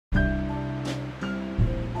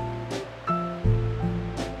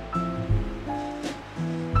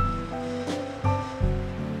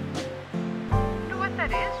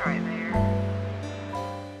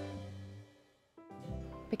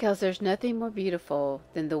Because there's nothing more beautiful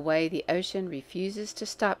than the way the ocean refuses to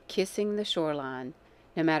stop kissing the shoreline,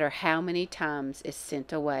 no matter how many times it's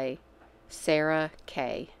sent away. Sarah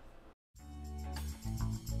Kay.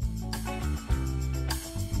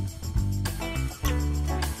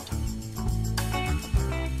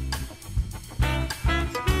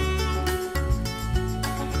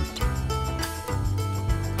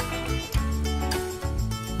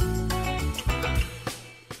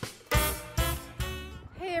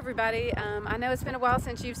 Everybody, I know it's been a while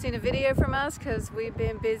since you've seen a video from us because we've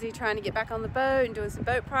been busy trying to get back on the boat and doing some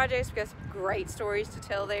boat projects. We've got some great stories to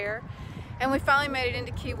tell there, and we finally made it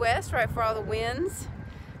into Key West right for all the winds.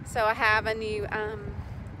 So I have a new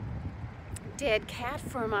dead cat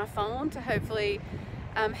for my phone to hopefully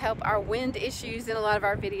help our wind issues in a lot of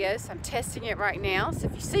our videos. So I'm testing it right now, so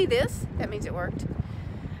if you see this, that means it worked.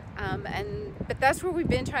 But that's where we've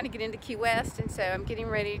been, trying to get into Key West, and so I'm getting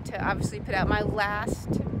ready to obviously put out my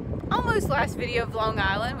almost last video of Long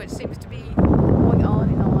Island, which seems to be going on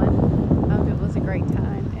and on. It was a great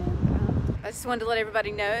time, and I just wanted to let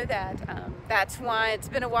everybody know that that's why it's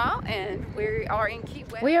been a while, and we are in Key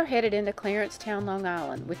West. We are headed into Clarence Town, Long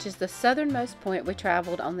Island, which is the southernmost point we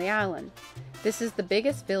traveled on the island. This is the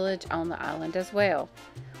biggest village on the island as well.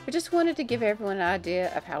 We just wanted to give everyone an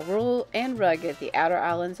idea of how rural and rugged the outer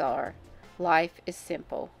islands are. Life is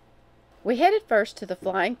simple. We headed first to the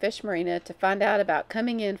Flying Fish Marina to find out about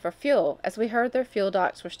coming in for fuel, as we heard their fuel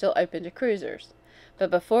docks were still open to cruisers. But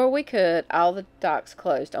before we could, all the docks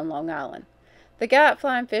closed on Long Island. The guy at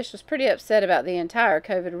Flying Fish was pretty upset about the entire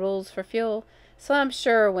COVID rules for fuel, so I'm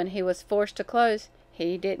sure when he was forced to close,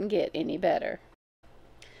 he didn't get any better.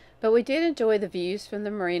 But we did enjoy the views from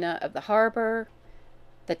the marina of the harbor,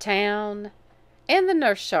 the town, and the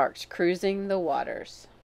nurse sharks cruising the waters.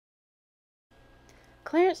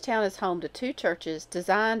 Clarence Town is home to two churches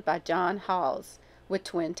designed by John Hawes with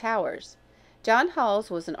twin towers. John Hawes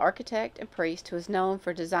was an architect and priest who is known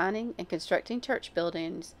for designing and constructing church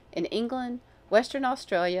buildings in England, Western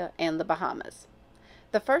Australia, and the Bahamas.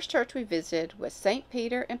 The first church we visited was St.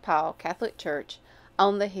 Peter and Paul Catholic Church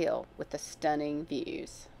on the hill with the stunning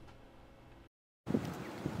views.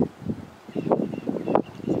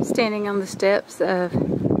 Standing on the steps of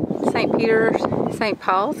St.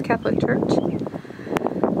 Paul's Catholic Church.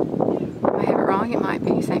 If I have it wrong, it might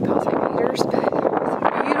be St. Paul, St. Peter's, but it's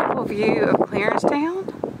a beautiful view of Clarence Town.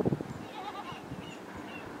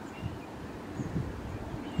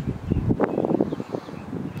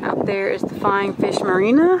 Out there is the Flying Fish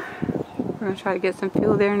Marina. We're going to try to get some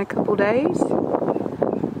fuel there in a couple days.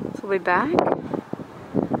 So we'll be back.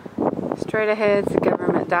 Straight ahead is the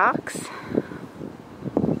government docks.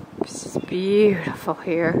 It's just beautiful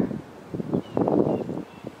here.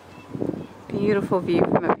 Beautiful view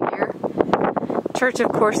from up here. Church,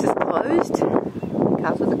 of course, is closed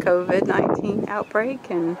because of the COVID-19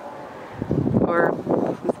 outbreak, or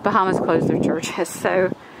the Bahamas closed their churches.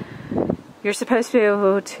 So you're supposed to be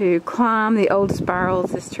able to climb the old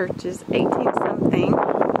spirals. This church is 18-something.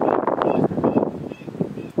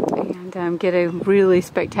 And get a really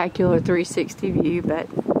spectacular 360 view, but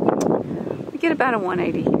we get about a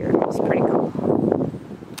 180 here. It's pretty cool.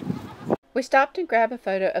 We stopped and grabbed a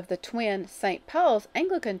photo of the twin St. Paul's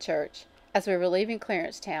Anglican Church as we were leaving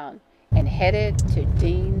Clarence Town and headed to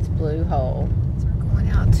Dean's Blue Hole. So we're going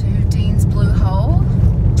out to Dean's Blue Hole.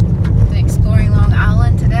 Been exploring Long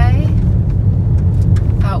Island today.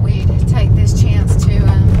 Thought we'd take this chance to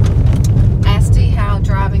ask Dee how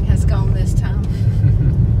driving has gone this time.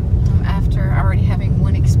 After already having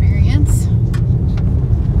one experience.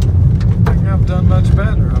 I think I've done much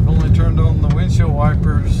better. I've only turned on the windshield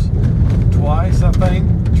wipers twice, I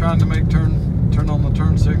think, trying to make turn on the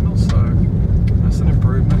turn signal, so that's an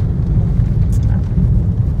improvement. So,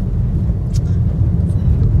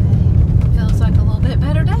 feels like a little bit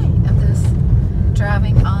better day of this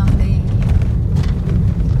driving on the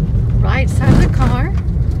right side of the car,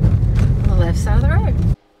 on the left side of the road.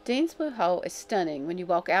 Dean's Blue Hole is stunning when you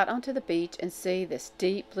walk out onto the beach and see this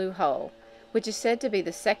deep blue hole, which is said to be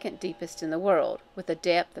the second deepest in the world, with a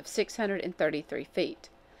depth of 633 feet.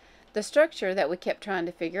 The structure that we kept trying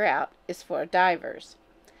to figure out is for divers.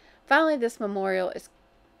 Finally, this memorial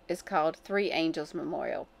is called Three Angels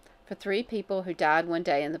Memorial, for 3 people who died one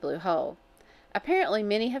day in the Blue Hole. Apparently,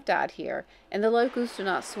 many have died here, and the locals do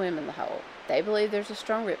not swim in the hole. They believe there's a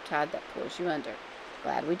strong riptide that pulls you under.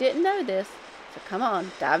 Glad we didn't know this. So come on,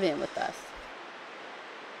 dive in with us.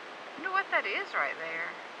 I wonder what that is right there.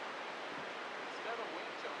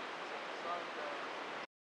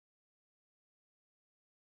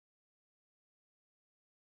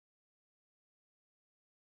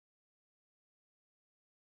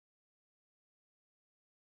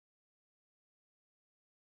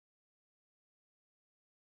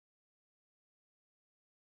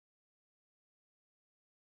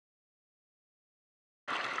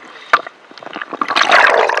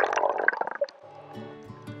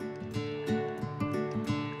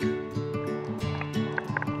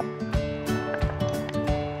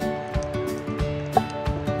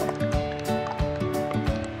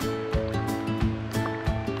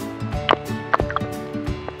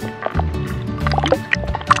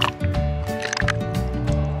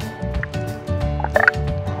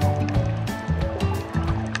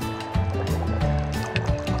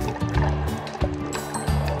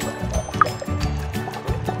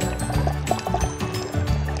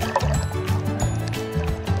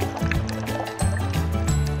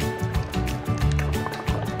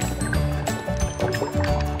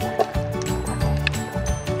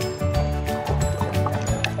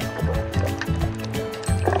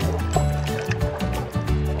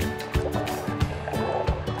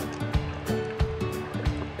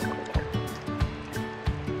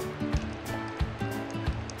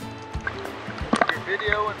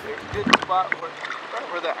 spot right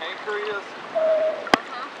where the anchor is.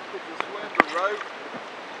 If you swim the rope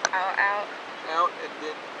Out. and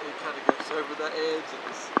then it kind of goes over the edge, and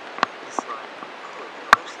it's like, oh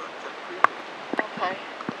yeah, that's like kind of creepy. Okay.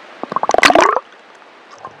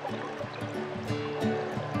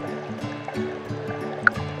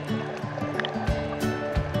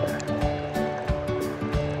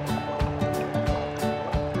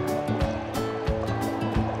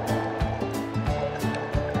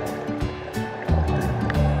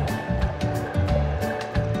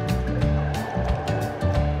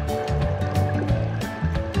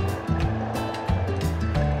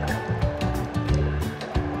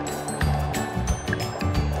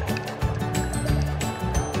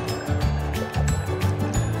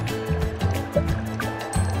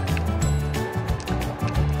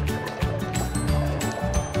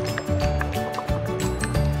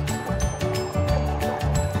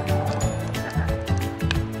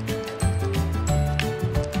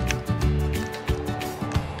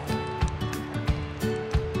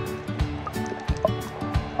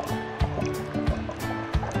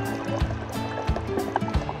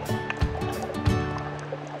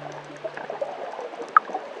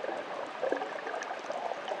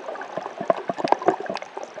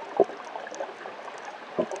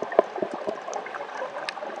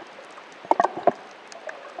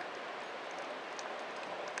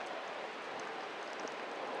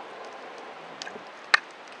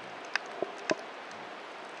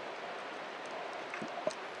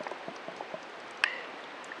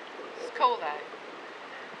 It's cool though.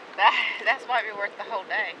 That's might be worth the whole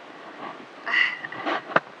day.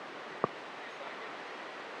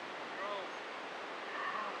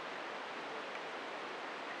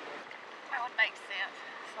 That would make sense.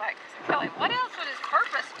 It's like, Kelly, what else would his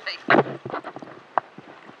purpose be?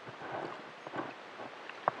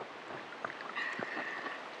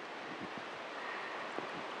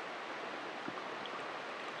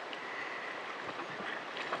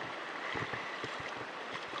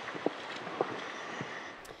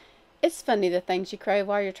 It's funny the things you crave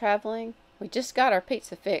while you're traveling. We just got our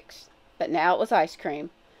pizza fixed, but now it was ice cream.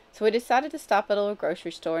 So we decided to stop at a little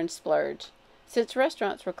grocery store and splurge. Since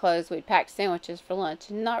restaurants were closed, we'd packed sandwiches for lunch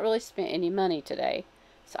and not really spent any money today.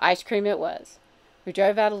 So ice cream it was. We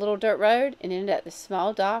drove out a little dirt road and ended at this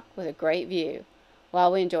small dock with a great view,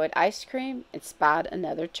 while we enjoyed ice cream and spied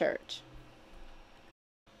another church.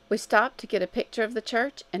 We stopped to get a picture of the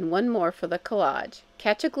church and one more for the collage.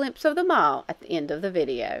 Catch a glimpse of them all at the end of the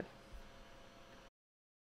video.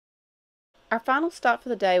 Our final stop for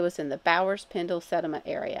the day was in the Bowers Pendle settlement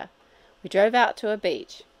area. We drove out to a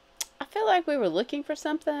beach. I feel like we were looking for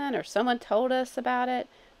something or someone told us about it,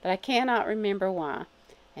 but I cannot remember why.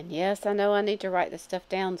 And yes, I know I need to write this stuff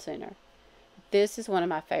down sooner. This is one of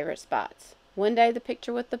my favorite spots. One day the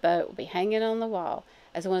picture with the boat will be hanging on the wall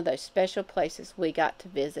as one of those special places we got to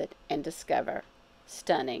visit and discover.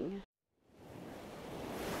 Stunning.